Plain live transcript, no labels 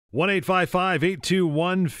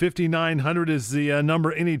1-855-821-5900 is the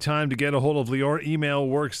number anytime to get a hold of Lior. Email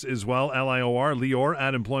works as well, Lior,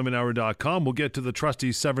 Lior@employmenthour.com. We'll get to the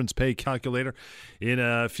trustee severance pay calculator in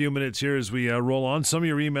a few minutes here as we roll on. Some of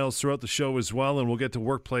your emails throughout the show as well, and we'll get to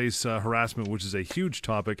workplace harassment, which is a huge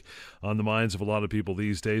topic on the minds of a lot of people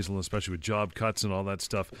these days, and especially with job cuts and all that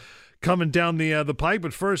stuff coming down the pike.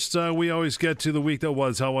 But first, we always get to the week that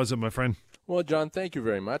was. How was it, my friend? Well, John, thank you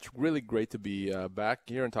very much. Really great to be back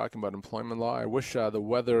here and talking about employment law. I wish the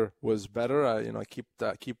weather was better. I keep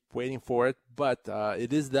waiting for it, but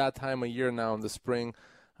it is that time of year now in the spring.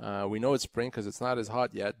 We know it's spring because it's not as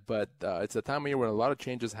hot yet, but it's a time of year when a lot of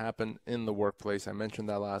changes happen in the workplace. I mentioned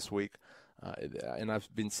that last week. And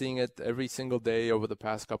I've been seeing it every single day over the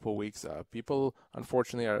past couple of weeks. People,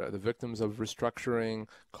 unfortunately, are the victims of restructuring,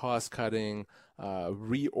 cost-cutting,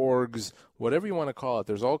 reorgs, whatever you want to call it.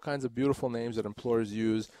 There's all kinds of beautiful names that employers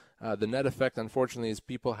use. The net effect, unfortunately, is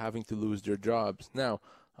people having to lose their jobs. Now,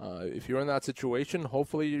 if you're in that situation,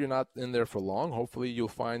 hopefully you're not in there for long. Hopefully you'll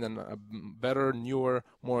find a better, newer,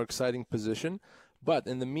 more exciting position. But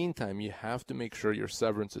in the meantime, you have to make sure your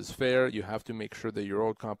severance is fair. You have to make sure that you're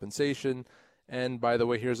owed compensation. And by the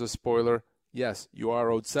way, here's a spoiler. Yes, you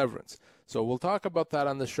are owed severance. So we'll talk about that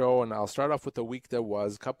on the show, and I'll start off with the week that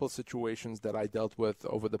was, a couple of situations that I dealt with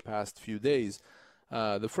over the past few days.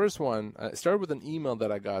 The first one started with an email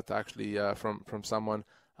that I got actually from someone,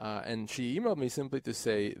 and she emailed me simply to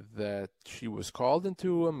say that she was called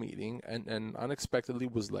into a meeting and unexpectedly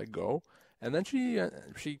was let go. And then she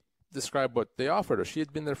described what they offered her. She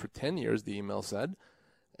had been there for 10 years, the email said,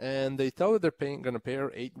 and they tell her they're going to pay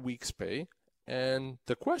her 8 weeks' pay. And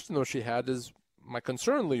the question, though, she had is, my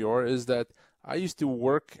concern, Lior, is that I used to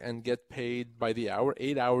work and get paid by the hour,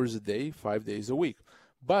 8 hours a day, 5 days a week.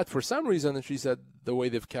 But for some reason, she said, the way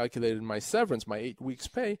they've calculated my severance, my 8 weeks'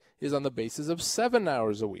 pay, is on the basis of 7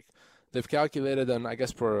 hours a week. They've calculated, and I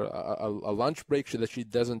guess for a lunch break that she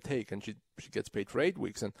doesn't take, and she gets paid for 8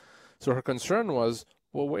 weeks. And so her concern was,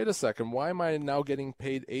 well, wait a second, why am I now getting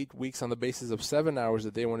paid 8 weeks on the basis of 7 hours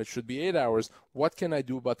a day when it should be 8 hours? What can I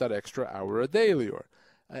do about that extra hour a day, Lior?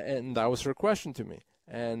 And that was her question to me.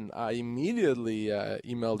 And I immediately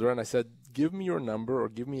emailed her and I said, give me your number or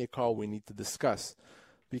give me a call. We need to discuss.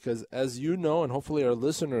 Because as you know, and hopefully our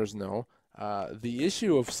listeners know, the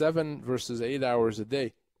issue of 7 versus 8 hours a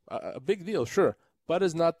day, a big deal, sure, but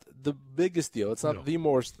is not the biggest deal. It's not the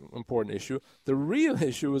most important issue. The real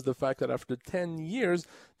issue is the fact that after 10 years,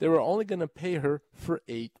 they were only going to pay her for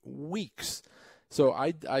 8 weeks. So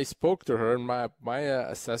I spoke to her, and my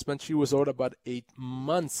assessment, she was owed about 8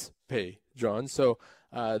 months' pay, John. So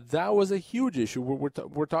that was a huge issue.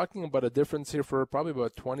 We're talking about a difference here for probably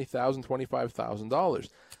about $20,000, $25,000.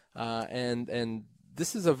 And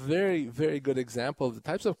this is a very, very good example of the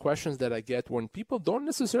types of questions that I get when people don't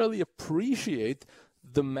necessarily appreciate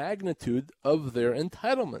the magnitude of their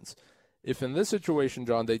entitlements. If in this situation,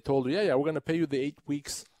 John, they told her, yeah, we're going to pay you the 8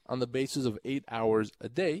 weeks on the basis of 8 hours a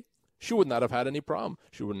day, she would not have had any problem.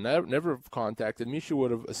 She would never have contacted me. She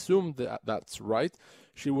would have assumed that that's right.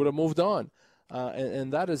 She would have moved on.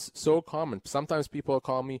 And that is so common. Sometimes people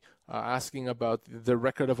call me asking about the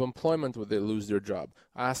record of employment when they lose their job,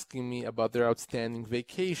 asking me about their outstanding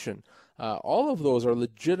vacation. All of those are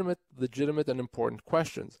legitimate and important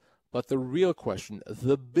questions. But the real question,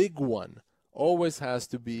 the big one, always has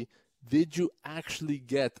to be, did you actually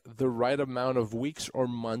get the right amount of weeks or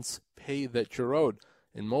months pay that you're owed?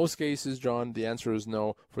 In most cases, John, the answer is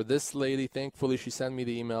no. For this lady, thankfully, she sent me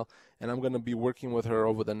the email, and I'm going to be working with her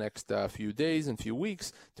over the next few days and few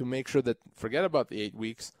weeks to make sure that, forget about the 8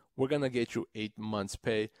 weeks, we're going to get you 8 months'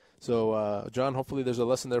 pay. So, John, hopefully there's a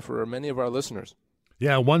lesson there for many of our listeners.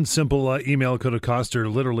 Yeah, one simple email could have cost her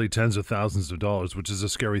literally tens of thousands of dollars, which is a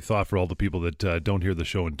scary thought for all the people that don't hear the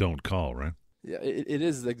show and don't call, right? Yeah, it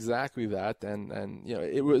is exactly that, and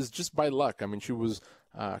it was just by luck. I mean, she was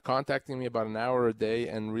contacting me about an hour a day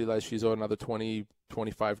and realized she's owed another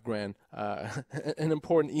 25 grand. An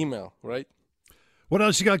important email, right? What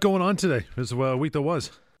else you got going on today? This week that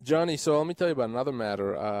was. Johnny, so let me tell you about another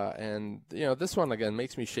matter, and this one again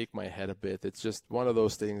makes me shake my head a bit. It's just one of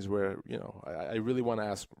those things where I really want to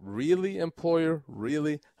ask, really, employer,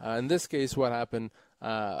 really? In this case, what happened?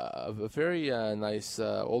 A very nice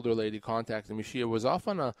older lady contacted me. She was off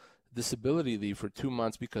on a disability leave for 2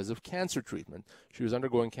 months because of cancer treatment. She was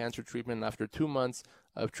undergoing cancer treatment, and after 2 months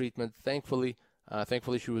of treatment, thankfully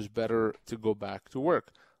she was better to go back to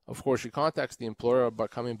work. Of course, she contacts the employer about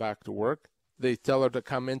coming back to work. They tell her to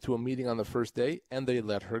come into a meeting on the first day, and they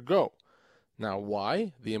let her go. Now,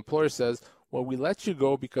 why? The employer says, well, we let you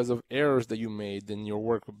go because of errors that you made in your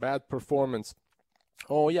work, bad performance.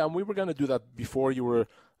 Oh, yeah, and we were going to do that before you were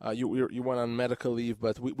you went on medical leave,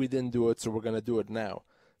 but we didn't do it, so we're going to do it now.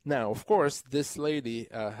 Now, of course, this lady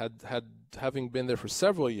having been there for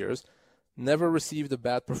several years, never received a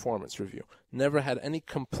bad performance review, never had any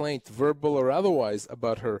complaint, verbal or otherwise,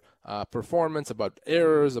 about her performance, about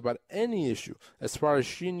errors, about any issue. As far as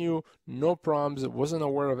she knew, no problems, wasn't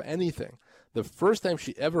aware of anything. The first time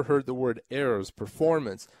she ever heard the word errors,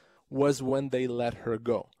 performance, was when they let her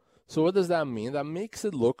go. So what does that mean? That makes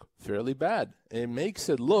it look fairly bad. It makes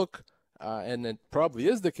it look, and it probably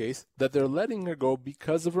is the case, that they're letting her go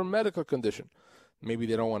because of her medical condition. Maybe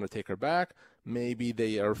they don't want to take her back. Maybe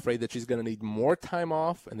they are afraid that she's going to need more time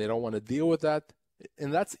off, and they don't want to deal with that.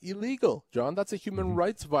 And that's illegal, John. That's a human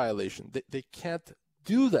rights violation. They can't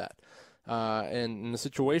do that. And in a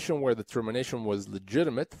situation where the termination was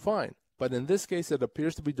legitimate, fine. But in this case, it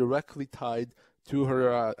appears to be directly tied to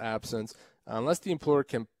her absence. Unless the employer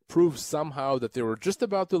can prove somehow that they were just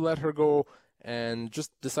about to let her go and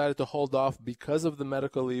just decided to hold off because of the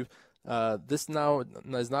medical leave, this now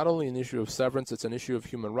is not only an issue of severance, it's an issue of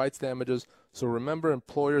human rights damages. So remember,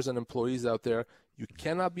 employers and employees out there, you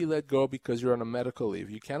cannot be let go because you're on a medical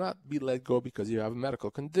leave. You cannot be let go because you have a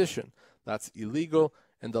medical condition. That's illegal,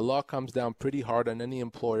 and the law comes down pretty hard on any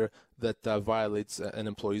employer that violates an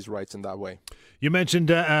employee's rights in that way. You mentioned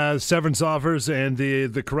severance offers and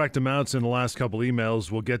the correct amounts in the last couple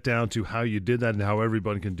emails. We'll get down to how you did that and how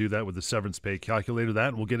everybody can do that with the severance pay calculator. That,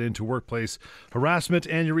 and we'll get into workplace harassment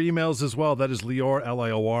and your emails as well. That is Lior,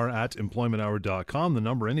 L-I-O-R, at employmenthour.com. The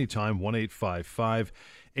number anytime,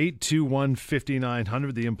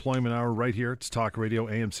 1-855-821-5900. The Employment Hour right here. It's Talk Radio,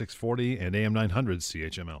 AM 640 and AM 900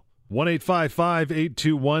 CHML.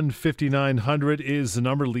 1-855-821-5900 is the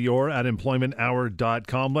number. Lior at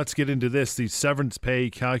employmenthour.com. Let's get into this, the severance pay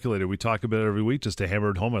calculator. We talk about it every week just to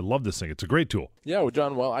hammer it home. I love this thing. It's a great tool. Yeah, well,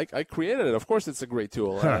 John, I created it. Of course it's a great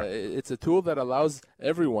tool. It's a tool that allows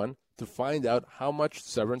everyone to find out how much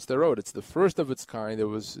severance they're owed. It's the first of its kind. It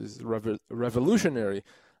was revolutionary,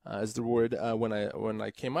 is the word, when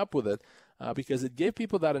I came up with it, because it gave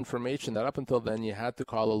people that information that up until then you had to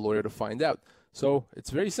call a lawyer to find out. So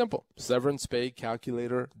it's very simple.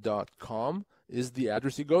 SeverancePayCalculator.com is the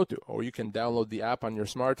address you go to, or you can download the app on your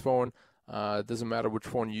smartphone. It doesn't matter which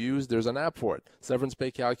phone you use. There's an app for it.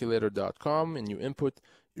 SeverancePayCalculator.com, and you input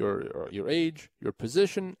your age, your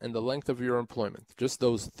position, and the length of your employment. Just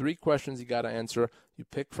those 3 questions you got to answer. You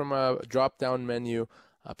pick from a drop-down menu.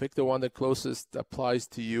 Pick the one that closest applies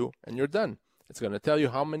to you, and you're done. It's going to tell you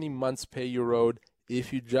how many months pay you're owed.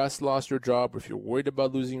 If you just lost your job, if you're worried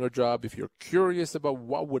about losing your job, if you're curious about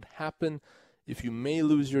what would happen if you may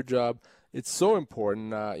lose your job, it's so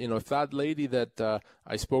important. If that lady that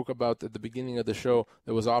I spoke about at the beginning of the show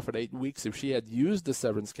that was offered 8 weeks, if she had used the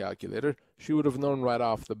severance calculator, she would have known right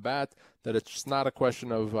off the bat that it's not a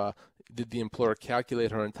question of did the employer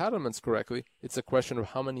calculate her entitlements correctly. It's a question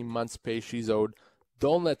of how many months pay she's owed.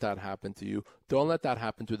 Don't let that happen to you. Don't let that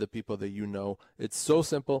happen to the people that you know. It's so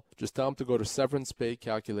simple. Just tell them to go to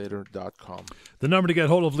SeverancePayCalculator.com. The number to get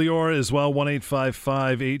hold of Lior is,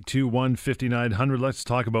 1-855-821-5900. Let's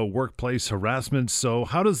talk about workplace harassment. So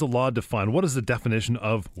how does the law define? What is the definition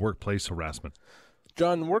of workplace harassment?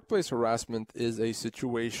 John, workplace harassment is a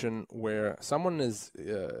situation where someone is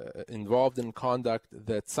involved in conduct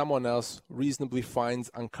that someone else reasonably finds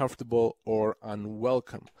uncomfortable or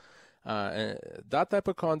unwelcome. That type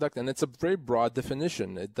of conduct, and it's a very broad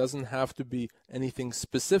definition. It doesn't have to be anything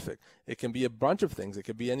specific. It can be a bunch of things. It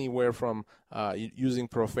could be anywhere from using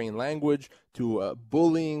profane language to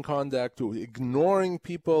bullying conduct to ignoring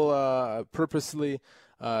people purposely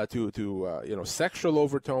to sexual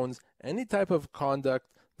overtones. Any type of conduct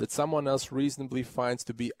that someone else reasonably finds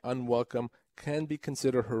to be unwelcome can be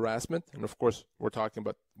considered harassment. And of course, we're talking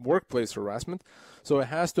about workplace harassment. So it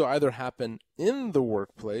has to either happen in the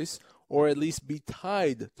workplace or at least be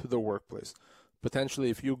tied to the workplace. Potentially,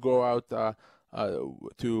 if you go out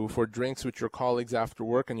for drinks with your colleagues after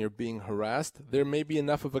work and you're being harassed, there may be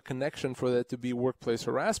enough of a connection for that to be workplace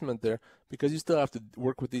harassment there, because you still have to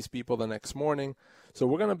work with these people the next morning. So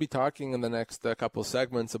we're going to be talking in the next couple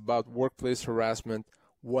segments about workplace harassment,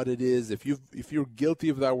 what it is, if you're guilty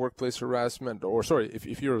of that workplace harassment, or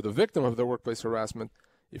if you're the victim of the workplace harassment,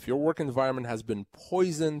 if your work environment has been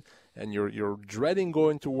poisoned and you're dreading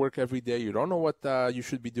going to work every day, you don't know what you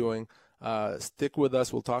should be doing, stick with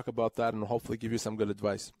us. We'll talk about that and hopefully give you some good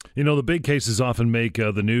advice. The big cases often make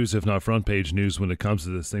the news, if not front page news, when it comes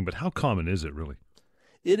to this thing. But how common is it really?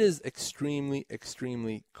 It is extremely,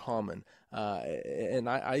 extremely common. And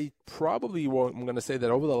I probably am going to say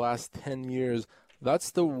that over the last 10 years,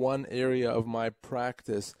 that's the one area of my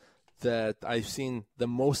practice that I've seen the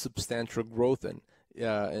most substantial growth in.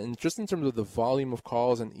 and just in terms of the volume of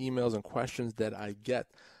calls and emails and questions that I get,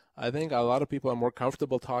 I think a lot of people are more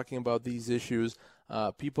comfortable talking about these issues.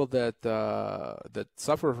 People that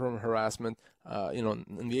suffer from harassment,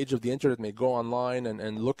 in the age of the internet, may go online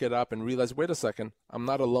and look it up and realize, wait a second, I'm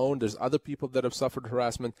not alone. There's other people that have suffered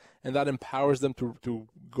harassment, and that empowers them to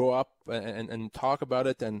go up and talk about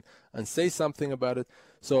it and say something about it.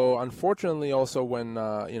 So unfortunately, also when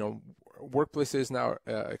workplaces now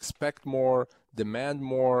expect more, demand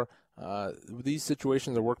more, these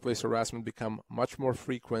situations of workplace harassment become much more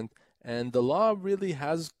frequent, and the law really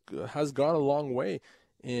has gone a long way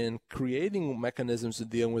in creating mechanisms to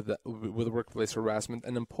deal with workplace harassment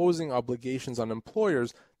and imposing obligations on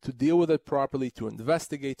employers to deal with it properly, to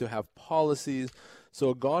investigate, to have policies.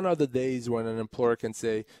 So gone are the days when an employer can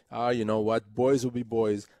say, you know what, boys will be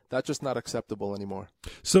boys. That's just not acceptable anymore.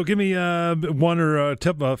 So give me one or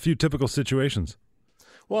a few typical situations.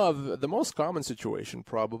 Well, the most common situation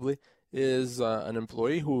probably is an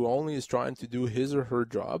employee who only is trying to do his or her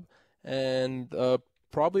job, and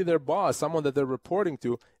probably their boss, someone that they're reporting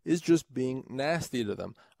to, is just being nasty to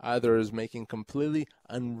them. Either is making completely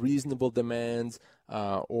unreasonable demands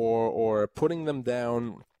or putting them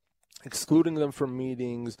down, excluding them from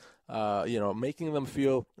meetings, making them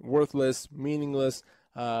feel worthless, meaningless,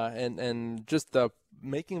 and just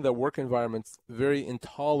making the work environment very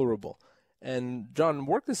intolerable. And John,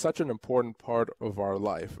 work is such an important part of our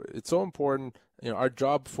life. It's so important. Our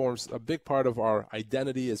job forms a big part of our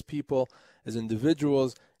identity as people, as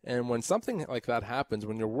individuals. And when something like that happens,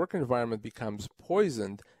 when your work environment becomes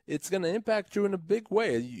poisoned, it's going to impact you in a big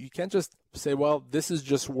way. You can't just say, well, this is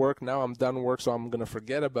just work. Now I'm done work, so I'm going to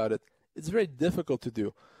forget about it. It's very difficult to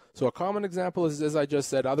do. So a common example is, as I just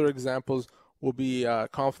said, other examples will be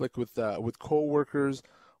conflict with coworkers,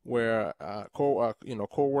 where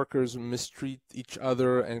coworkers mistreat each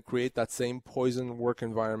other and create that same poison work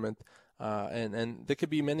environment. And there could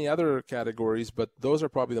be many other categories, but those are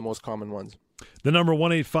probably the most common ones. The number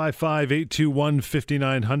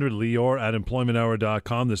 1-855-821-5900, Lior at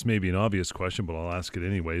employmenthour.com. This may be an obvious question, but I'll ask it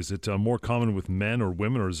anyways. Is it more common with men or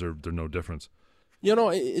women, or is there no difference?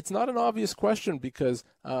 It's not an obvious question because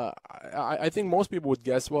I think most people would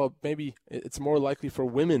guess, well, maybe it's more likely for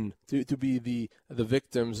women to be the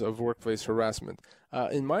victims of workplace harassment.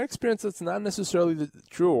 In my experience, that's not necessarily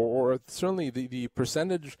true, or certainly the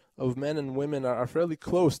percentage of men and women are fairly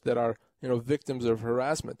close that are victims of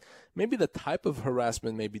harassment. Maybe the type of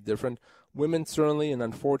harassment may be different. Women certainly and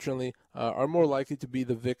unfortunately are more likely to be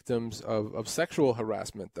the victims of sexual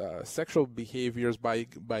harassment, sexual behaviors by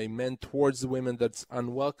men towards women that's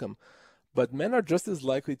unwelcome. But men are just as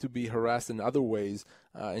likely to be harassed in other ways,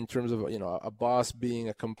 in terms of a boss being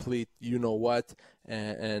a complete you-know-what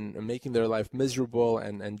and making their life miserable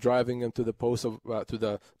and driving them to the post of to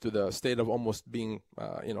the state of almost being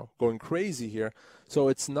going crazy here. So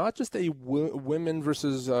it's not just a women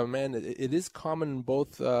versus men. It is common in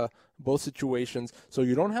both situations. So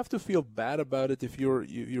you don't have to feel bad about it if you're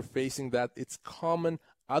facing that. It's common.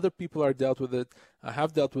 Other people have dealt with it,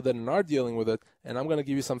 and are dealing with it. And I'm going to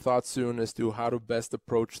give you some thoughts soon as to how to best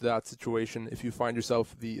approach that situation if you find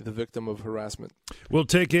yourself the victim of harassment. We'll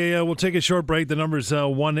take a short break. The number is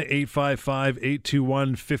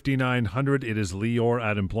 1-855-821-5900. It is Lior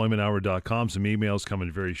at employmenthour.com. Some emails coming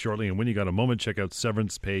very shortly. And when you got a moment, check out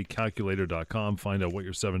severancepaycalculator.com. Find out what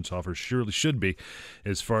your severance offer surely should be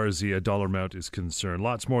as far as the dollar amount is concerned.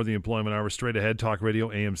 Lots more of the Employment Hour straight ahead. Talk Radio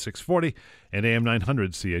AM 640 and AM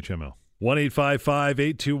 900 CHML.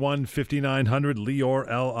 1-855-821-5900, Lior,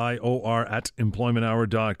 Lior at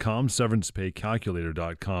employmenthour.com,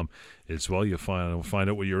 severancepaycalculator.com as well. You'll find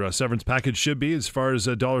out what your severance package should be as far as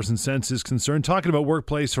dollars and cents is concerned. Talking about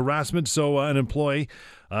workplace harassment, so an employee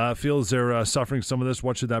feels they're suffering some of this.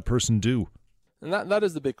 What should that person do? And that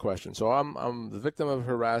is the big question. So I'm the victim of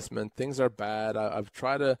harassment. Things are bad. I've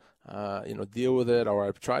tried to deal with it, or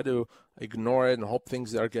I've tried to ignore it and hope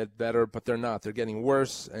things get better, but they're not. They're getting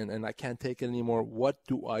worse, and I can't take it anymore. What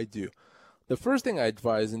do I do? The first thing I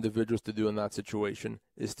advise individuals to do in that situation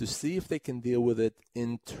is to see if they can deal with it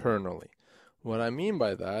internally. What I mean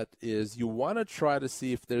by that is you want to try to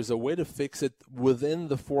see if there's a way to fix it within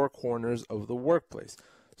the four corners of the workplace.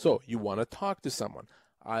 So you want to talk to someone,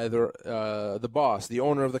 either the boss, the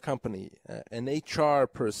owner of the company, an HR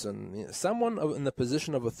person, someone in the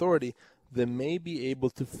position of authority that may be able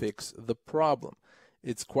to fix the problem.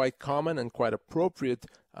 It's quite common and quite appropriate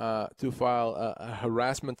to file a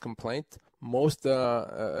harassment complaint. Most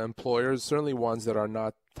employers, certainly ones that are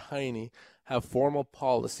not tiny, have formal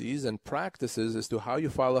policies and practices as to how you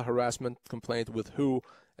file a harassment complaint with who,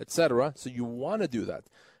 etc. So you want to do that.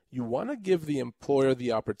 You want to give the employer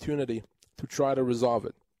the opportunity to try to resolve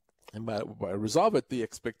it. And by resolve it, the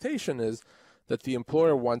expectation is that the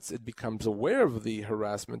employer, once it becomes aware of the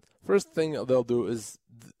harassment, first thing they'll do is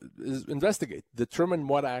investigate, determine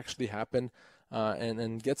what actually happened,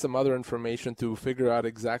 and get some other information to figure out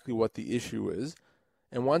exactly what the issue is.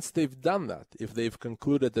 And once they've done that, if they've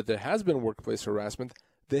concluded that there has been workplace harassment,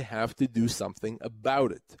 they have to do something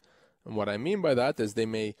about it. And what I mean by that is they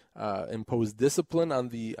may impose discipline on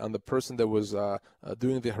the person that was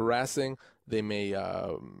doing the harassing. They may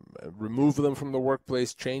remove them from the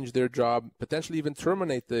workplace, change their job, potentially even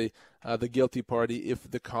terminate the guilty party if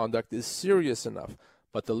the conduct is serious enough.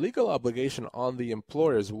 But the legal obligation on the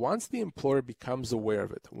employer is, once the employer becomes aware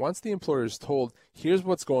of it, once the employer is told, here's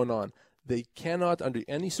what's going on, they cannot under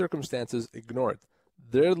any circumstances ignore it.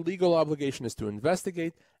 Their legal obligation is to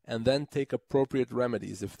investigate and then take appropriate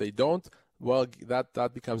remedies. If they don't, well,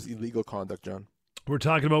 that becomes illegal conduct, John. We're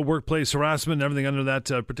talking about workplace harassment and everything under that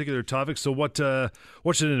particular topic. So what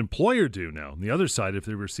should an employer do now on the other side if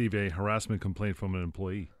they receive a harassment complaint from an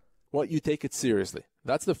employee? Well, you take it seriously.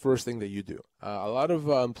 That's the first thing that you do. A lot of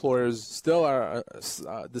employers still are,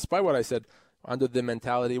 despite what I said, under the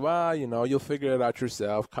mentality, well, you'll figure it out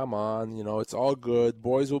yourself. Come on, it's all good.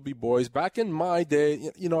 Boys will be boys. Back in my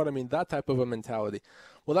day, you know what I mean? That type of a mentality.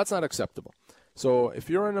 Well, that's not acceptable. So if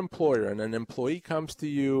you're an employer and an employee comes to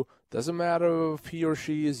you, doesn't matter if he or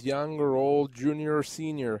she is young or old, junior or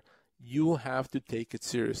senior, you have to take it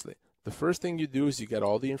seriously. The first thing you do is you get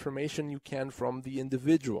all the information you can from the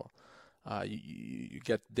individual. You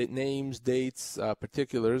get names, dates,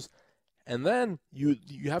 particulars, and then you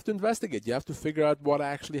have to investigate. You have to figure out what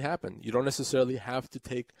actually happened. You don't necessarily have to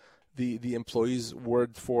take the employee's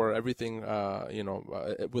word for everything,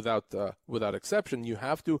 without exception. You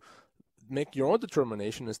have to make your own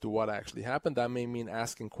determination as to what actually happened. That may mean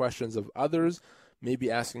asking questions of others, maybe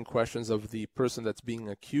asking questions of the person that's being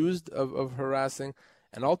accused of harassing,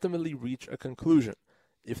 and ultimately reach a conclusion.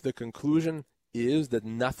 If the conclusion is that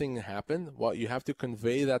nothing happened, well, you have to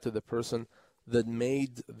convey that to the person that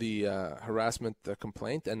made the harassment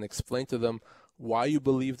complaint and explain to them why you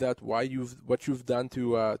believe that, what you've done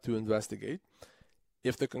to investigate.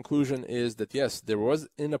 If the conclusion is that yes, there was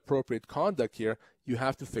inappropriate conduct here, you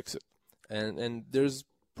have to fix it. And there's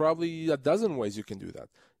probably a dozen ways you can do that.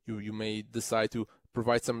 You may decide to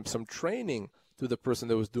provide some training to the person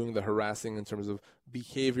that was doing the harassing in terms of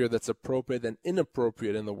behavior that's appropriate and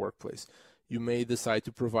inappropriate in the workplace. You may decide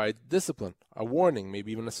to provide discipline, a warning,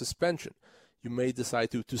 maybe even a suspension. You may decide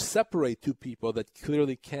to separate two people that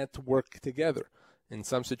clearly can't work together. In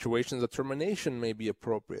some situations, a termination may be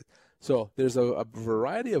appropriate. So there's a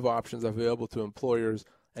variety of options available to employers.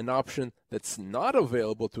 An option that's not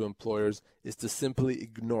available to employers is to simply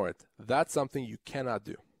ignore it. That's something you cannot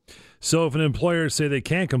do. So if an employer say they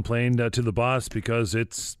can't complain to the boss because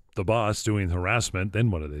it's the boss doing harassment,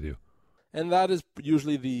 then what do they do? And that is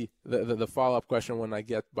usually the follow-up question when I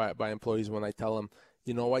get by employees when I tell them,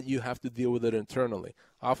 you know what, you have to deal with it internally.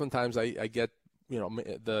 Oftentimes I get,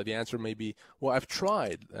 the answer may be, well, I've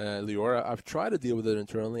tried, Lior, I've tried to deal with it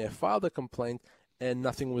internally. I filed a complaint and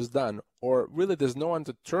nothing was done. Or really there's no one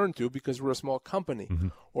to turn to because we're a small company. Mm-hmm.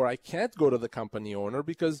 Or I can't go to the company owner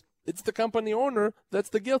because it's the company owner that's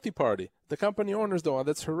the guilty party. The company owner is the one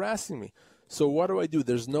that's harassing me. So what do I do?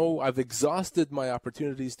 I've exhausted my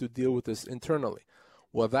opportunities to deal with this internally.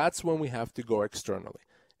 Well, that's when we have to go externally.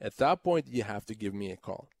 At that point, you have to give me a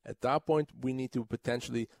call. At that point, we need to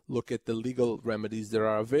potentially look at the legal remedies that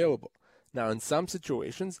are available. Now, in some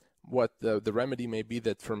situations, what the remedy may be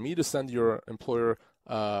that for me to send your employer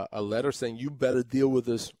a letter saying you better deal with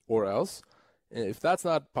this or else. And if that's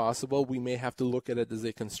not possible, we may have to look at it as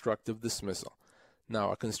a constructive dismissal.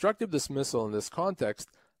 Now, a constructive dismissal in this context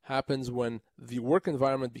happens when the work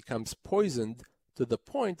environment becomes poisoned to the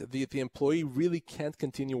point that the employee really can't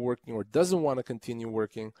continue working or doesn't want to continue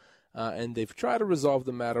working, and they've tried to resolve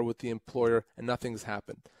the matter with the employer and nothing's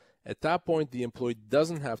happened. At that point, the employee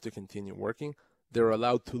doesn't have to continue working. They're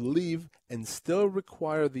allowed to leave and still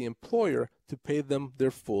require the employer to pay them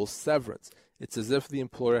their full severance. It's as if the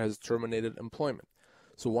employer has terminated employment.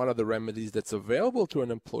 So one of the remedies that's available to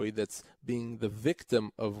an employee that's being the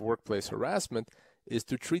victim of workplace harassment is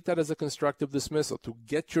to treat that as a constructive dismissal, to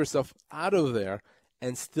get yourself out of there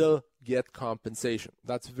and still get compensation.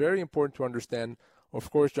 That's very important to understand.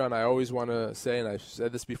 Of course, John, I always want to say, and I've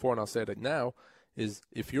said this before and I'll say it now, is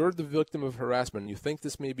if you're the victim of harassment and you think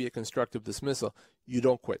this may be a constructive dismissal, you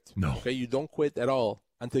don't quit. No. Okay, you don't quit at all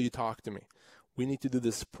until you talk to me. We need to do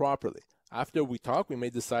this properly. After we talk, we may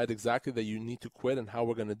decide exactly that you need to quit and how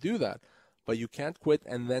we're going to do that. But you can't quit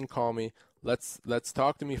and then call me. Let's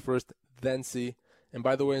talk to me first, then see. And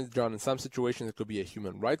by the way, John, in some situations it could be a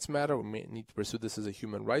human rights matter. We may need to pursue this as a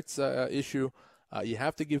human rights issue. You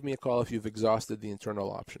have to give me a call if you've exhausted the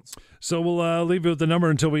internal options. So we'll leave you with the number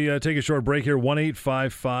until we take a short break here.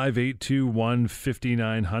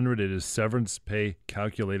 1-855-821-5900. It is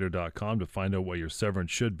severancepaycalculator.com to find out what your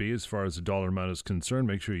severance should be as far as the dollar amount is concerned.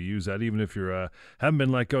 Make sure you use that. Even if you haven't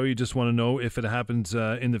been let go, you just want to know if it happens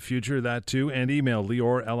in the future, that too. And email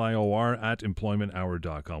Lior, Lior, at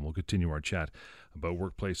employmenthour.com. We'll continue our chat about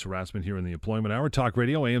workplace harassment here in the Employment Hour. Talk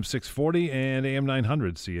Radio, AM 640 and AM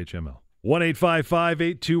 900 CHML.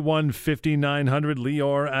 1-855-821-5900,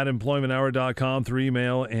 Lior at employmenthour.com through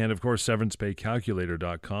email, and of course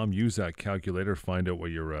severancepaycalculator.com. Use that calculator, find out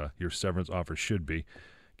what your severance offer should be.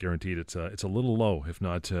 Guaranteed it's a little low, if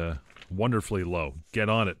not wonderfully low. Get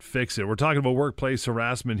on it, fix it. We're talking about workplace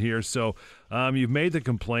harassment here. So you've made the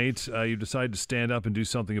complaint, you decide to stand up and do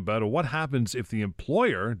something about it. What happens if the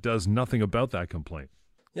employer does nothing about that complaint?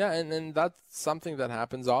 Yeah, and that's something that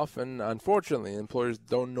happens often. Unfortunately, employers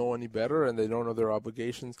don't know any better and they don't know their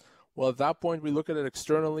obligations. Well, at that point, we look at it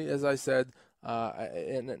externally, as I said,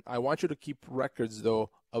 and I want you to keep records,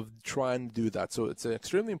 though, of trying to do that. So it's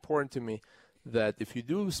extremely important to me that if you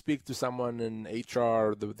do speak to someone in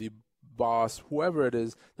HR, the boss, whoever it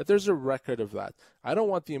is, that there's a record of that. I don't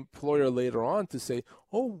want the employer later on to say,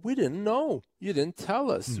 oh, we didn't know. You didn't tell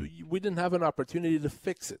us. We didn't have an opportunity to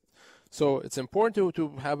fix it. So it's important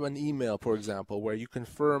to have an email, for example, where you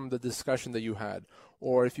confirm the discussion that you had.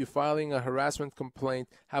 Or if you're filing a harassment complaint,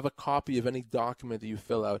 have a copy of any document that you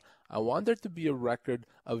fill out. I want there to be a record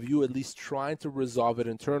of you at least trying to resolve it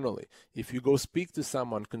internally. If you go speak to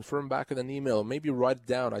someone, confirm back in an email, maybe write it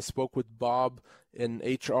down. I spoke with Bob in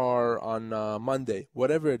HR on Monday,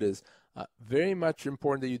 whatever it is. Very much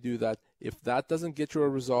important that you do that. If that doesn't get you a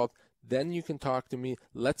result, then you can talk to me.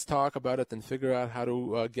 Let's talk about it and figure out how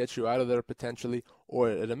to get you out of there potentially, or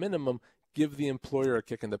at a minimum, give the employer a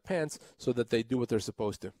kick in the pants so that they do what they're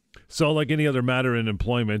supposed to. So like any other matter in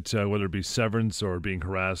employment, whether it be severance or being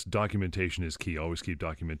harassed, documentation is key. Always keep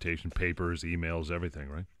documentation, papers, emails, everything,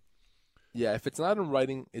 right? Yeah, if it's not in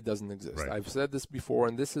writing, it doesn't exist. Right. I've said this before,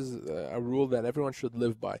 and this is a rule that everyone should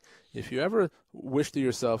live by. If you ever wish to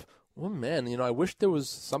yourself, well, man, I wish there was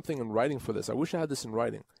something in writing for this. I wish I had this in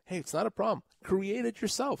writing. Hey, it's not a problem. Create it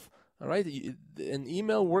yourself. All right? An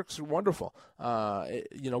email works wonderful.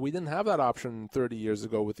 We didn't have that option 30 years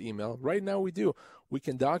ago with email. Right now we do. We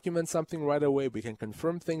can document something right away. We can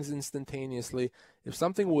confirm things instantaneously. If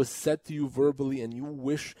something was said to you verbally and you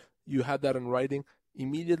wish you had that in writing,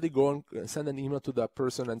 immediately go and send an email to that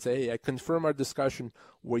person and say, hey, I confirm our discussion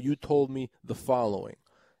where you told me the following.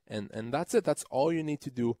 And that's it. That's all you need to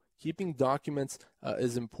do. Keeping documents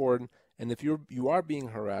is important. And if you are being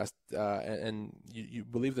harassed and you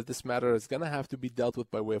believe that this matter is going to have to be dealt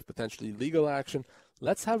with by way of potentially legal action,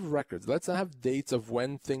 let's have records. Let's have dates of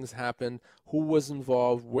when things happened, who was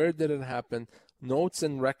involved, where did it happen. Notes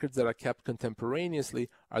and records that are kept contemporaneously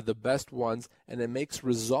are the best ones, and it makes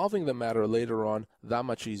resolving the matter later on that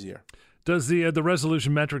much easier. Does the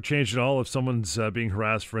resolution metric change at all if someone's being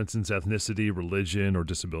harassed, for instance, ethnicity, religion, or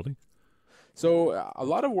disability? So a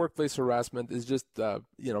lot of workplace harassment is just,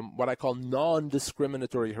 what I call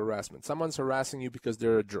non-discriminatory harassment. Someone's harassing you because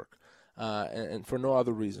they're a jerk and for no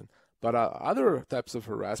other reason. But other types of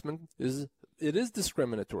harassment is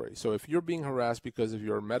discriminatory. So if you're being harassed because of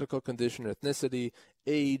your medical condition, ethnicity,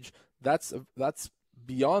 age, that's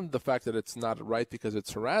beyond the fact that it's not right because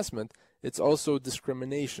it's harassment. It's also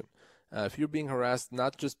discrimination. If you're being harassed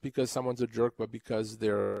not just because someone's a jerk, but because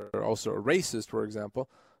they're also a racist, for example,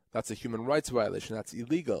 that's a human rights violation. That's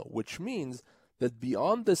illegal, which means that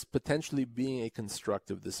beyond this potentially being a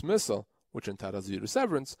constructive dismissal, which entitles you to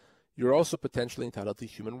severance, you're also potentially entitled to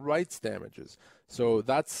human rights damages. So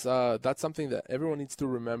that's something that everyone needs to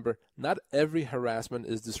remember. Not every harassment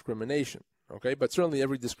is discrimination, okay? But certainly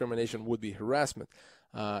every discrimination would be harassment.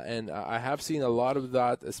 And I have seen a lot of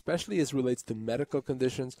that, especially as relates to medical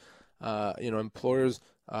conditions. Employers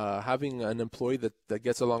having an employee that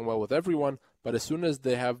gets along well with everyone, but as soon as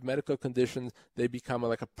they have medical conditions, they become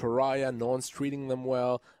like a pariah. No one's treating them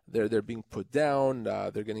well. They're being put down.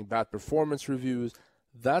 They're getting bad performance reviews.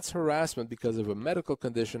 That's harassment because of a medical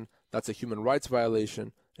condition. That's a human rights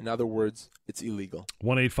violation. In other words, it's illegal.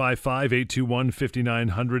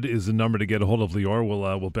 1-855-821-5900 is the number to get a hold of Lior.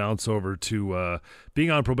 We'll bounce over to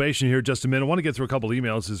being on probation here just a minute. I want to get through a couple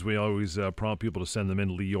emails as we always prompt people to send them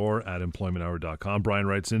in. Lior at employmenthour.com. Brian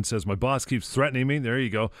writes in, says, my boss keeps threatening me. There you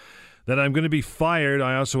go. That I'm going to be fired.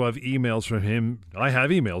 I also have emails from him. I have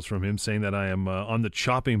emails from him saying that I am on the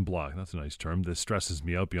chopping block. That's a nice term. This stresses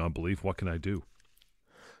me out beyond belief. What can I do?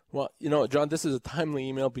 Well, John, this is a timely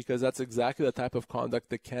email because that's exactly the type of conduct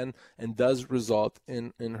that can and does result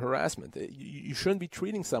in harassment. You shouldn't be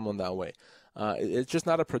treating someone that way. It's just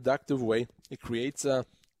not a productive way. It creates a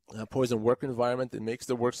poison work environment. It makes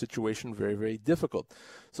the work situation very, very difficult.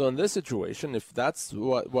 So in this situation, if that's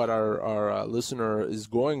what our listener is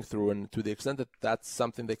going through, and to the extent that that's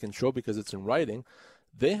something they can show because it's in writing,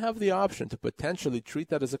 they have the option to potentially treat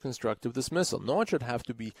that as a constructive dismissal. No one should have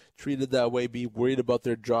to be treated that way, be worried about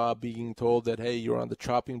their job, being told that, hey, you're on the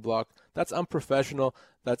chopping block. That's unprofessional.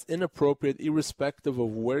 That's inappropriate, irrespective of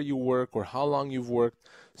where you work or how long you've worked.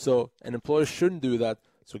 So an employer shouldn't do that.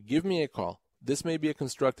 So give me a call. This may be a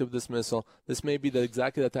constructive dismissal. This may be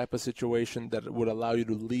exactly the type of situation that would allow you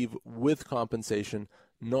to leave with compensation.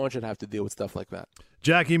 No one should have to deal with stuff like that.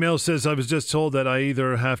 Jack email says, I was just told that I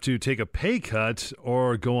either have to take a pay cut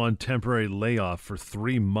or go on temporary layoff for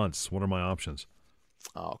 3 months. What are my options?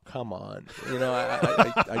 Oh, come on.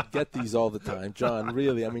 I get these all the time. John,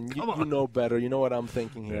 really, I mean, you know better. You know what I'm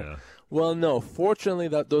thinking here. Yeah. Well, no, fortunately,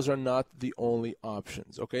 those are not the only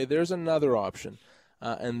options. Okay, there's another option,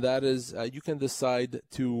 and that is you can decide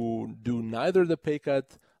to do neither the pay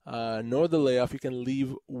cut nor the layoff. You can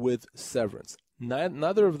leave with severance.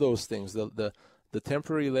 Neither of those things, the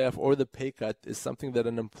temporary layoff or the pay cut, is something that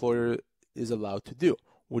an employer is allowed to do,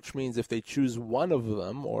 which means if they choose one of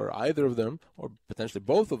them or either of them or potentially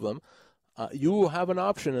both of them, you will have an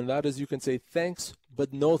option, and that is you can say thanks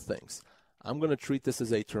but no thanks. I'm going to treat this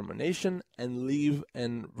as a termination and leave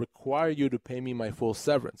and require you to pay me my full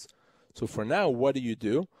severance. So for now, what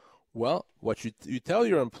do? Well, what you tell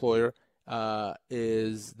your employer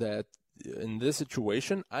is that in this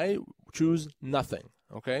situation, I choose nothing,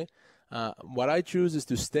 okay? What I choose is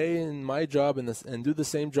to stay in my job and do the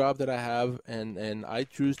same job that I have, and I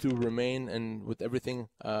choose to remain and with everything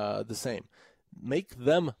the same. Make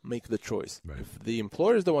them make the choice. Right. If the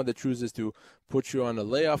employer is the one that chooses to put you on a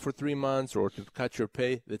layoff for 3 months or to cut your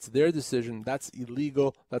pay, it's their decision. That's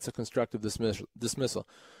illegal. That's a constructive dismissal.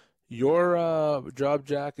 Your job,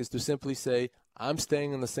 Jack, is to simply say, I'm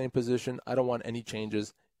staying in the same position. I don't want any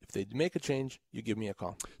changes. If they make a change, you give me a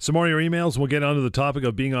call. Some more of your emails. We'll get on to the topic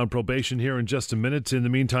of being on probation here in just a minute. In the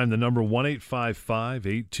meantime, the number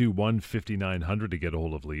 1-855-821-5900 to get a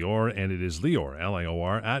hold of Lior, and it is Lior,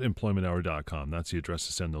 L-I-O-R, at employmenthour.com. That's the address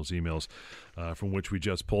to send those emails from which we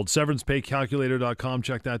just pulled. SeverancePayCalculator.com.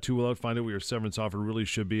 Check that tool out. Find out what your severance offer really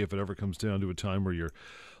should be if it ever comes down to a time where you're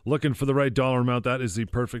looking for the right dollar amount. That is the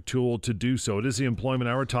perfect tool to do so. It is the Employment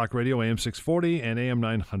Hour, Talk Radio, AM 640 and AM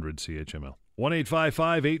 900 CHML.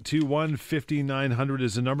 1-855-821-5900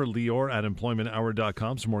 is the number. Lior at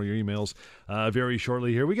employmenthour.com. Some more of your emails very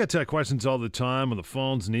shortly here. We get questions all the time on the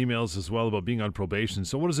phones and emails as well about being on probation.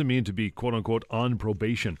 So what does it mean to be, quote-unquote, on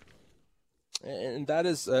probation? And that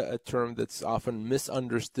is a term that's often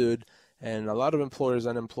misunderstood, and a lot of employers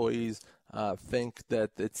and employees think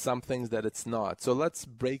that it's some things that it's not. So let's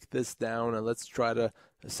break this down and let's try to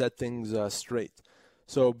set things straight.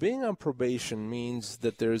 So being on probation means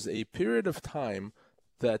that there's a period of time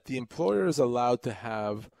that the employer is allowed to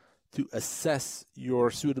have to assess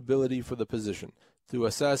your suitability for the position, to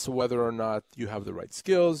assess whether or not you have the right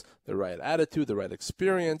skills, the right attitude, the right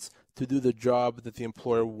experience to do the job that the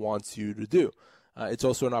employer wants you to do. It's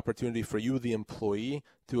also an opportunity for you, the employee,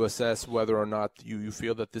 to assess whether or not you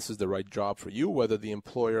feel that this is the right job for you, whether the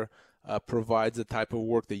employer provides the type of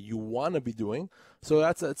work that you want to be doing. So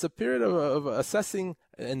it's a period of assessing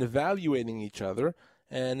and evaluating each other,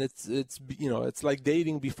 and it's like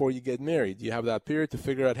dating before you get married. You have that period to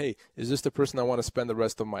figure out, hey, is this the person I want to spend the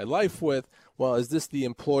rest of my life with? Well, is this the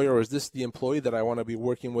employer or is this the employee that I want to be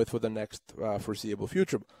working with for the next foreseeable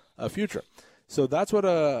future? So that's what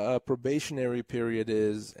a probationary period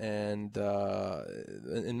is, and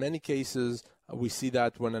in many cases, we see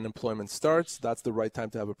that when an employment starts, that's the right time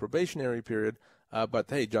to have a probationary period. But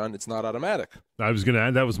hey, John, it's not automatic. I was going to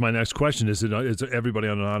add, that was my next question. Is everybody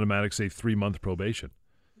on an automatic, say, 3-month probation?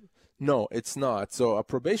 No, it's not. So a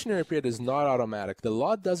probationary period is not automatic. The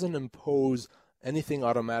law doesn't impose anything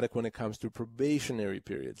automatic when it comes to probationary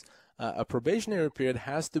periods. A probationary period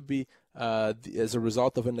has to be as a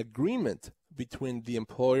result of an agreement between the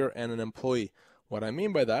employer and an employee. What I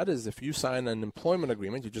mean by that is if you sign an employment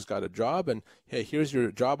agreement, you just got a job, and hey, here's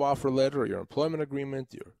your job offer letter, or your employment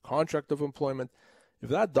agreement, your contract of employment. If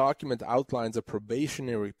that document outlines a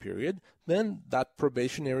probationary period, then that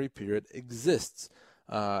probationary period exists.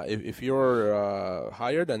 If you're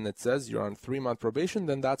hired and it says you're on 3-month probation,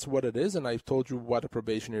 then that's what it is, and I've told you what a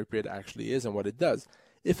probationary period actually is and what it does.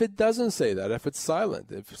 If it doesn't say that, if it's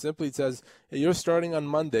silent, if simply it says, hey, you're starting on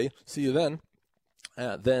Monday, see you then,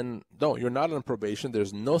 then no, you're not on probation.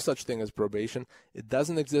 There's no such thing as probation. It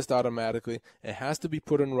doesn't exist automatically. It has to be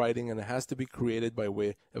put in writing, and it has to be created by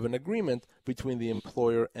way of an agreement between the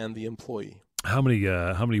employer and the employee. How many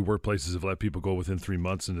workplaces have let people go within 3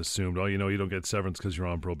 months and assumed, oh, you don't get severance because you're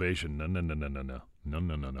on probation? No.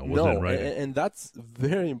 No, and that's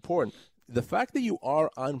very important. The fact that you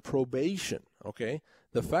are on probation, okay,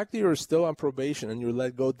 the fact that you're still on probation and you're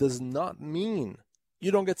let go does not mean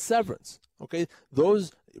you don't get severance, okay?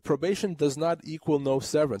 Those probation does not equal no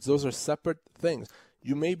severance. Those are separate things.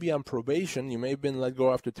 You may be on probation. You may have been let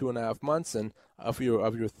go after 2.5 months and of your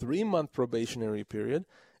 3-month probationary period,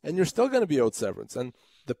 and you're still going to be owed severance. And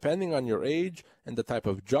depending on your age and the type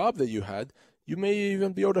of job that you had, you may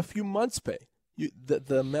even be owed a few months' pay.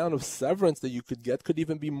 The amount of severance that you could get could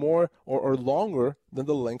even be more or longer than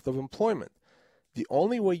the length of employment. The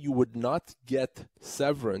only way you would not get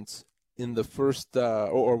severance in the first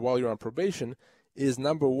or while you're on probation is,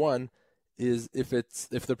 number one, is if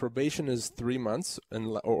the probation is 3 months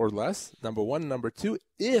or less. Number one. Number two,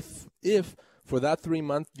 if for that 3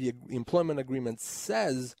 month the employment agreement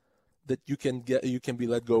says that you can be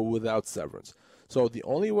let go without severance. So the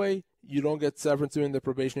only way you don't get severance during the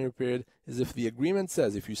probationary period is if the agreement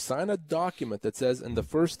says, if you sign a document that says in the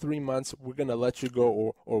first 3 months we're going to let you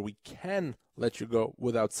go or we can let you go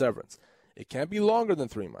without severance. It can't be longer than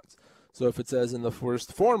 3 months. So if it says in the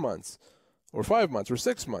first 4 months or 5 months or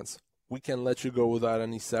 6 months, we can let you go without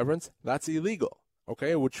any severance, that's illegal,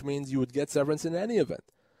 okay? Which means you would get severance in any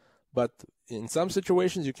event. But in some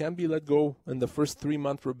situations, you can be let go in the first 3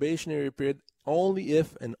 month probationary period only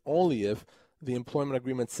if the employment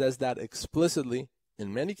agreement says that explicitly.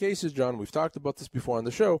 In many cases, John, we've talked about this before on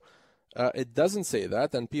the show, it doesn't say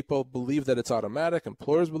that, and people believe that it's automatic.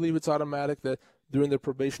 Employers believe it's automatic, that during the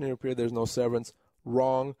probationary period there's no severance.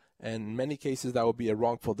 Wrong, and in many cases that would be a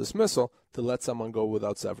wrongful dismissal to let someone go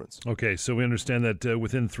without severance. Okay, so we understand that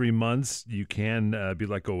within 3 months you can be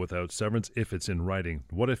let go without severance if it's in writing.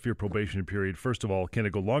 What if your probation period, first of all, can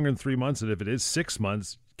it go longer than 3 months? And if it is 6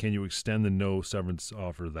 months, can you extend the no severance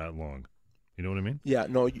offer that long? You know what I mean? Yeah,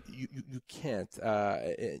 no, you can't.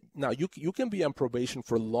 Now, you can be on probation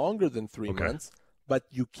for longer than 3 months, but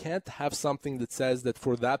you can't have something that says that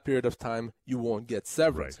for that period of time you won't get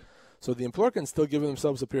severance. Right. So the employer can still give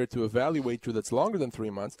themselves a period to evaluate you that's longer than 3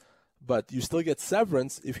 months, but you still get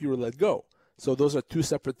severance if you were let go. So those are two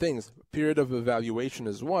separate things. Period of evaluation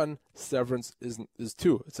is one, severance is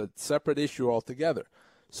two. It's a separate issue altogether.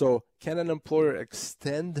 So can an employer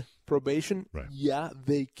extend probation? Right. Yeah,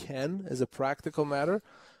 they can as a practical matter.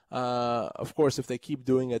 Of course, if they keep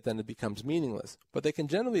doing it, then it becomes meaningless. But they can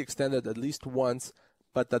generally extend it at least once,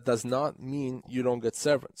 but that does not mean you don't get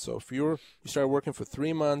severance. So if you start working for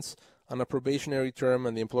 3 months on a probationary term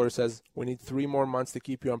and the employer says, we need 3 more months to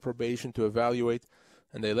keep you on probation to evaluate,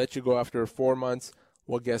 and they let you go after 4 months,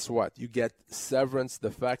 well, guess what? You get severance.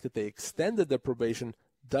 The fact that they extended the probation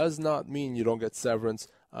does not mean you don't get severance.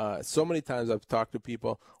 So many times I've talked to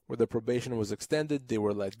people where the probation was extended, they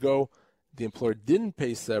were let go, the employer didn't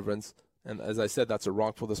pay severance, and as I said, that's a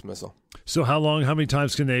wrongful dismissal. So how many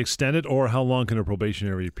times can they extend it, or how long can a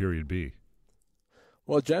probationary period be?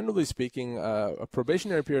 Well, generally speaking, a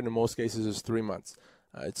probationary period in most cases is 3 months.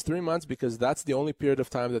 It's 3 months because that's the only period of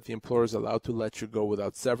time that the employer is allowed to let you go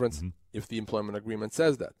without severance if the employment agreement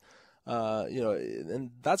says that.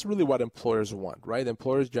 And that's really what employers want, right?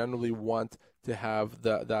 Employers generally want to have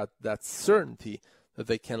that certainty that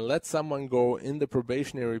they can let someone go in the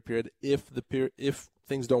probationary period if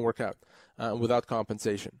things don't work out without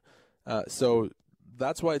compensation. So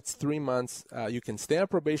that's why it's 3 months. You can stay on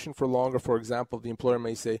probation for longer. For example, the employer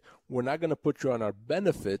may say, we're not going to put you on our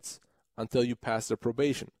benefits until you pass the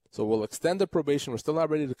probation. So we'll extend the probation. We're still not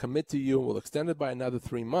ready to commit to you. We'll extend it by another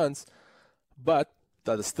 3 months. But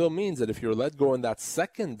that still means that if you're let go in that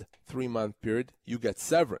second 3 month period, you get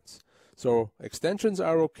severance. So extensions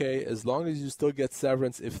are okay as long as you still get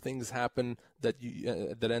severance if things happen that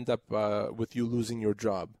end up with you losing your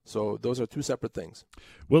job. So those are two separate things.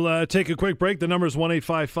 We'll take a quick break. The number is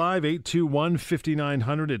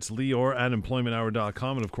 1-855-821-5900. It's Lior at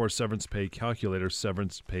employmenthour.com. And, of course, Severance Pay Calculator,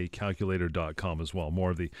 severancepaycalculator.com as well.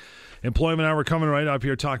 More of the Employment Hour coming right up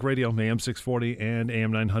here. Talk Radio, AM 640 and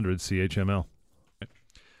AM 900 CHML.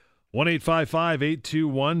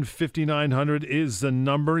 1-855-821-5900 is the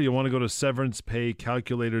number. You want to go to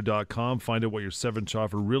severancepaycalculator.com. Find out what your severance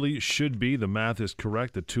offer really should be. The math is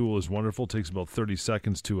correct. The tool is wonderful. It takes about 30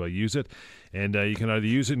 seconds to use it. And you can either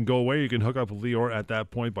use it and go away, or you can hook up with Lior at that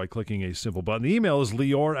point by clicking a simple button. The email is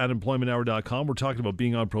lior at employmenthour.com. We're talking about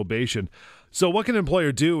being on probation. So what can an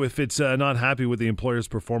employer do if it's not happy with the employer's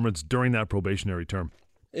performance during that probationary term?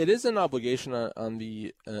 It is an obligation on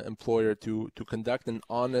the employer to conduct an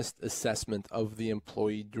honest assessment of the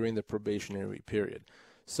employee during the probationary period.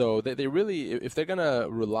 So they really, if they're going to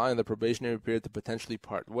rely on the probationary period to potentially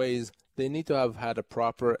part ways, they need to have had a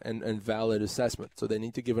proper and valid assessment. So they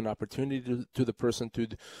need to give an opportunity to the person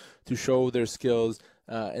to show their skills.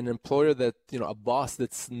 An employer that, a boss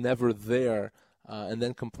that's never there and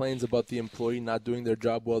then complains about the employee not doing their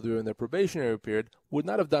job well during their probationary period would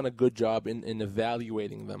not have done a good job in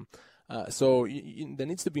evaluating them. So there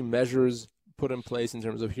needs to be measures put in place in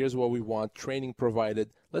terms of here's what we want, training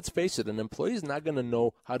provided. Let's face it, an employee is not going to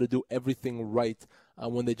know how to do everything right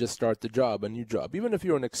when they just start the job, a new job. Even if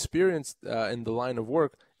you're an experienced in the line of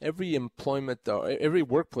work, every every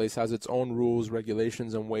workplace has its own rules,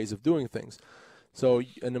 regulations, and ways of doing things. So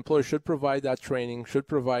an employer should provide that training, should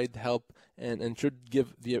provide help, and should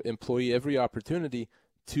give the employee every opportunity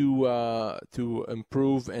to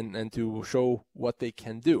improve and to show what they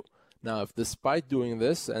can do. Now, if despite doing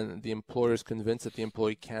this and the employer is convinced that the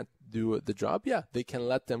employee can't do the job, they can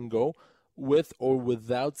let them go with or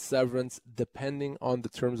without severance, depending on the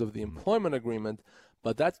terms of the employment agreement.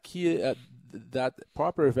 But that key, that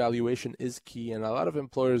proper evaluation is key, and a lot of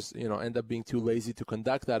employers, end up being too lazy to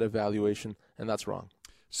conduct that evaluation, and that's wrong.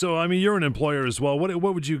 So, I mean, you're an employer as well. What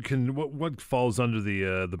what falls under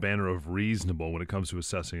the banner of reasonable when it comes to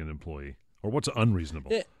assessing an employee, or what's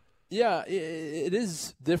unreasonable? Yeah, it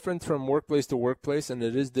is different from workplace to workplace, and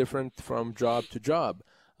it is different from job to job.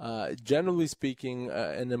 Generally speaking,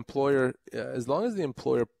 an employer, as long as the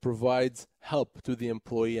employer provides help to the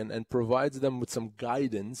employee and provides them with some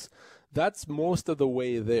guidance, that's most of the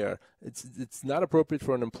way there. It's not appropriate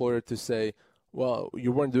for an employer to say, well,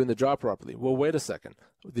 you weren't doing the job properly. Well, wait a second.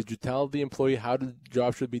 Did you tell the employee how the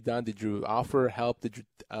job should be done? Did you offer help? Did you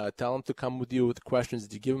tell them to come with you with questions?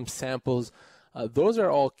 Did you give them samples? Those are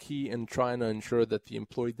all key in trying to ensure that the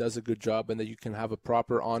employee does a good job and that you can have a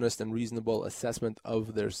proper, honest, and reasonable assessment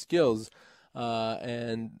of their skills.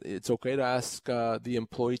 And it's okay to ask the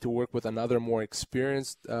employee to work with another more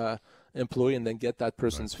experienced employee and then get that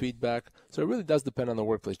person's feedback. So it really does depend on the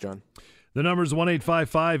workplace, John. The number is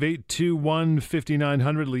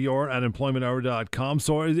 1-855-821-5900, Lior at employmenthour.com.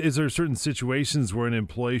 So is there certain situations where an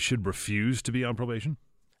employee should refuse to be on probation?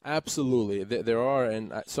 Absolutely. There are,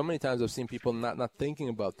 and so many times I've seen people not thinking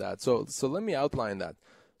about that. So let me outline that.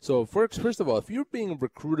 So first of all, if you're being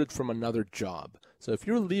recruited from another job, so if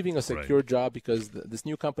you're leaving a secure job because this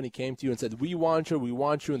new company came to you and said, we want you,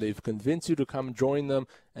 and they've convinced you to come join them,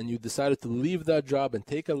 and you decided to leave that job and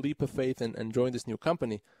take a leap of faith and join this new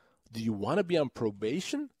company, do you want to be on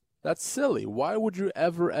probation? That's silly. Why would you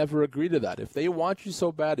ever agree to that? If they want you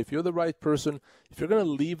so bad, if you're the right person, if you're going to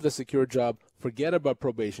leave the secure job, forget about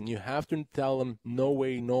probation. You have to tell them, no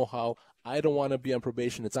way, no how. I don't want to be on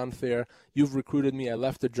probation. It's unfair. You've recruited me. I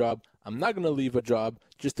left a job. I'm not going to leave a job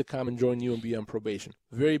just to come and join you and be on probation.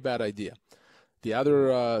 Very bad idea. The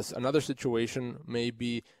other, another situation may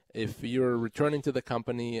be if you're returning to the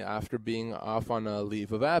company after being off on a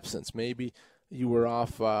leave of absence. Maybe you were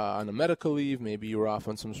off on a medical leave, maybe you were off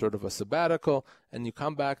on some sort of a sabbatical, and you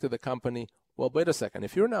come back to the company. Well, wait a second.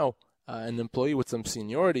 If you're now an employee with some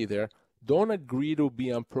seniority there, don't agree to be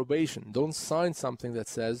on probation. Don't sign something that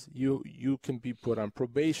says you can be put on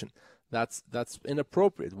probation. That's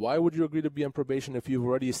inappropriate. Why would you agree to be on probation if you've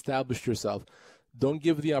already established yourself? Don't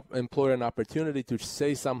give the employer an opportunity to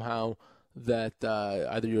say somehow that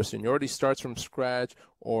either your seniority starts from scratch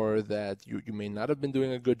or that you may not have been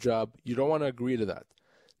doing a good job. You don't want to agree to that.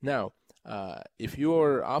 Now, if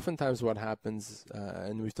you're, oftentimes what happens,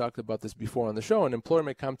 and we've talked about this before on the show, an employer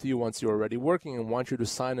may come to you once you're already working and want you to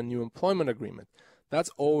sign a new employment agreement.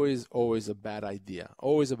 That's always a bad idea.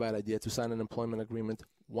 Always a bad idea to sign an employment agreement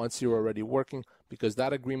once you're already working, because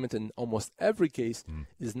that agreement in almost every case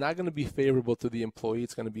is not going to be favorable to the employee.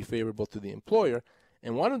 It's going to be favorable to the employer.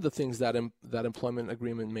 And one of the things that that employment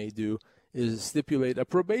agreement may do is stipulate a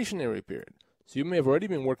probationary period. So you may have already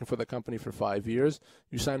been working for the company for 5 years.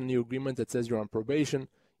 You sign a new agreement that says you're on probation.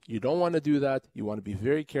 You don't want to do that. You want to be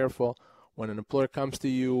very careful. When an employer comes to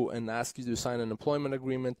you and asks you to sign an employment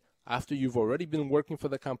agreement after you've already been working for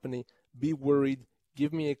the company, be worried.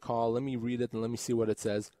 Give me a call. Let me read it and let me see what it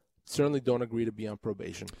says. Certainly don't agree to be on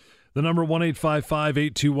probation. The number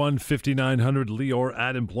 1-855-821-5900, Lior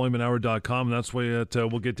at employmenthour.com. That's what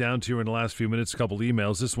we'll get down to in the last few minutes. A couple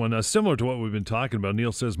emails. This one, similar to what we've been talking about.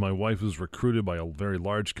 Neil says, my wife was recruited by a very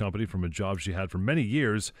large company from a job she had for many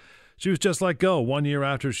years. She was just let go 1 year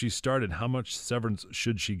after she started. How much severance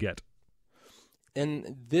should she get?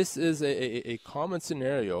 And this is a common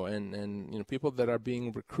scenario, and people that are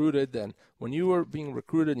being recruited, and when you are being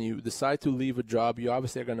recruited and you decide to leave a job, you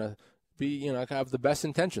obviously are going to have the best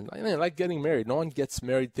intentions. Like getting married. No one gets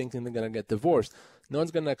married thinking they're going to get divorced. No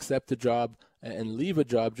one's going to accept a job and leave a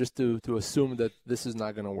job just to assume that this is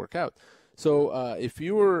not going to work out. So if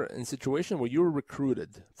you were in a situation where you were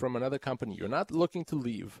recruited from another company, you're not looking to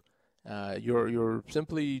leave, you're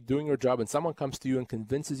simply doing your job, and someone comes to you and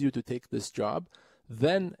convinces you to take this job,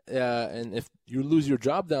 then and if you lose your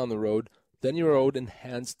job down the road, then you're owed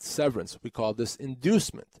enhanced severance. We call this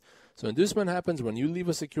inducement. So inducement happens when you leave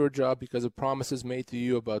a secure job because of promises made to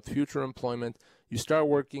you about future employment. You start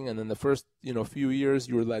working, and in the first few years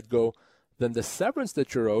you were let go. Then the severance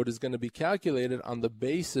that you're owed is going to be calculated on the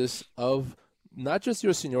basis of not just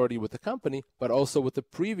your seniority with the company, but also with the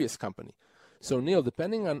previous company. So Neil,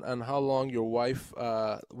 depending on how long your wife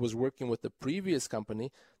was working with the previous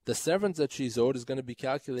company, the severance that she's owed is going to be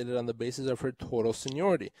calculated on the basis of her total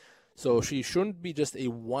seniority. So she shouldn't be just a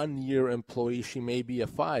 1-year employee. She may be a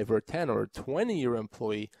 5 or a 10 or a 20-year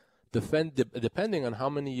employee, depending on how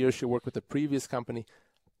many years she worked with the previous company.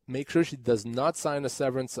 Make sure she does not sign a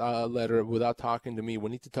severance letter without talking to me. We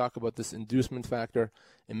need to talk about this inducement factor.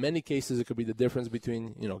 In many cases, it could be the difference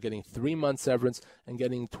between getting 3-month severance and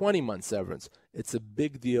getting 20-month severance. It's a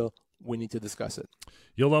big deal. We need to discuss it.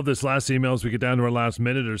 You'll love this last email as we get down to our last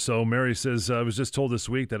minute or so. Mary says, I was just told this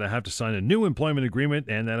week that I have to sign a new employment agreement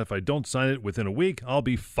and that if I don't sign it within a week, I'll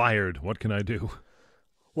be fired. What can I do?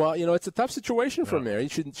 Well, it's a tough situation for Mary.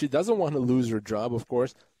 She doesn't want to lose her job, of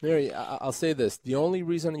course. Mary, I'll say this. The only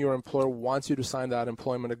reason your employer wants you to sign that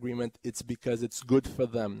employment agreement, it's because it's good for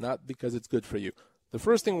them, not because it's good for you. The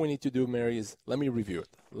first thing we need to do, Mary, is let me review it.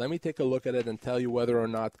 Let me take a look at it and tell you whether or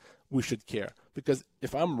not we should care. Because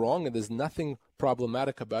if I'm wrong and there's nothing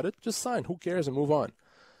problematic about it, just sign. Who cares, and move on.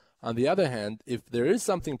 On the other hand, if there is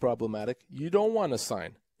something problematic, you don't want to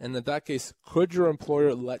sign. And in that case, could your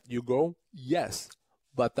employer let you go? Yes.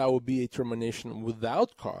 But that would be a termination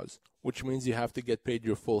without cause, which means you have to get paid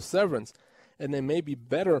your full severance. And it may be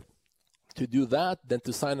better to do that than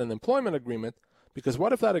to sign an employment agreement, because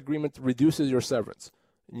what if that agreement reduces your severance?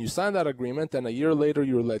 And you sign that agreement, and a year later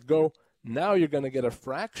you're let go. Now you're going to get a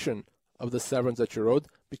fraction of the severance that you're owed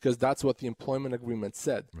because that's what the employment agreement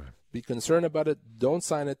said. Right. Be concerned about it. Don't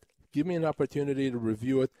sign it. Give me an opportunity to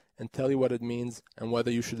review it and tell you what it means and whether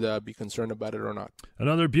you should be concerned about it or not.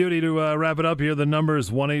 Another beauty to wrap it up here. The number is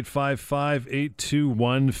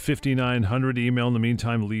 1-855-821-5900. Email in the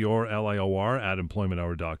meantime, Lior, L-I-O-R,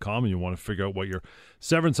 @employmenthour.com. And you want to figure out what your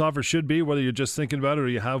severance offer should be, whether you're just thinking about it or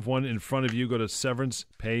you have one in front of you, go to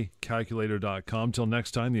severancepaycalculator.com. Till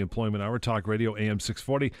next time, the Employment Hour, Talk Radio, AM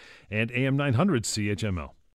 640 and AM 900 CHML.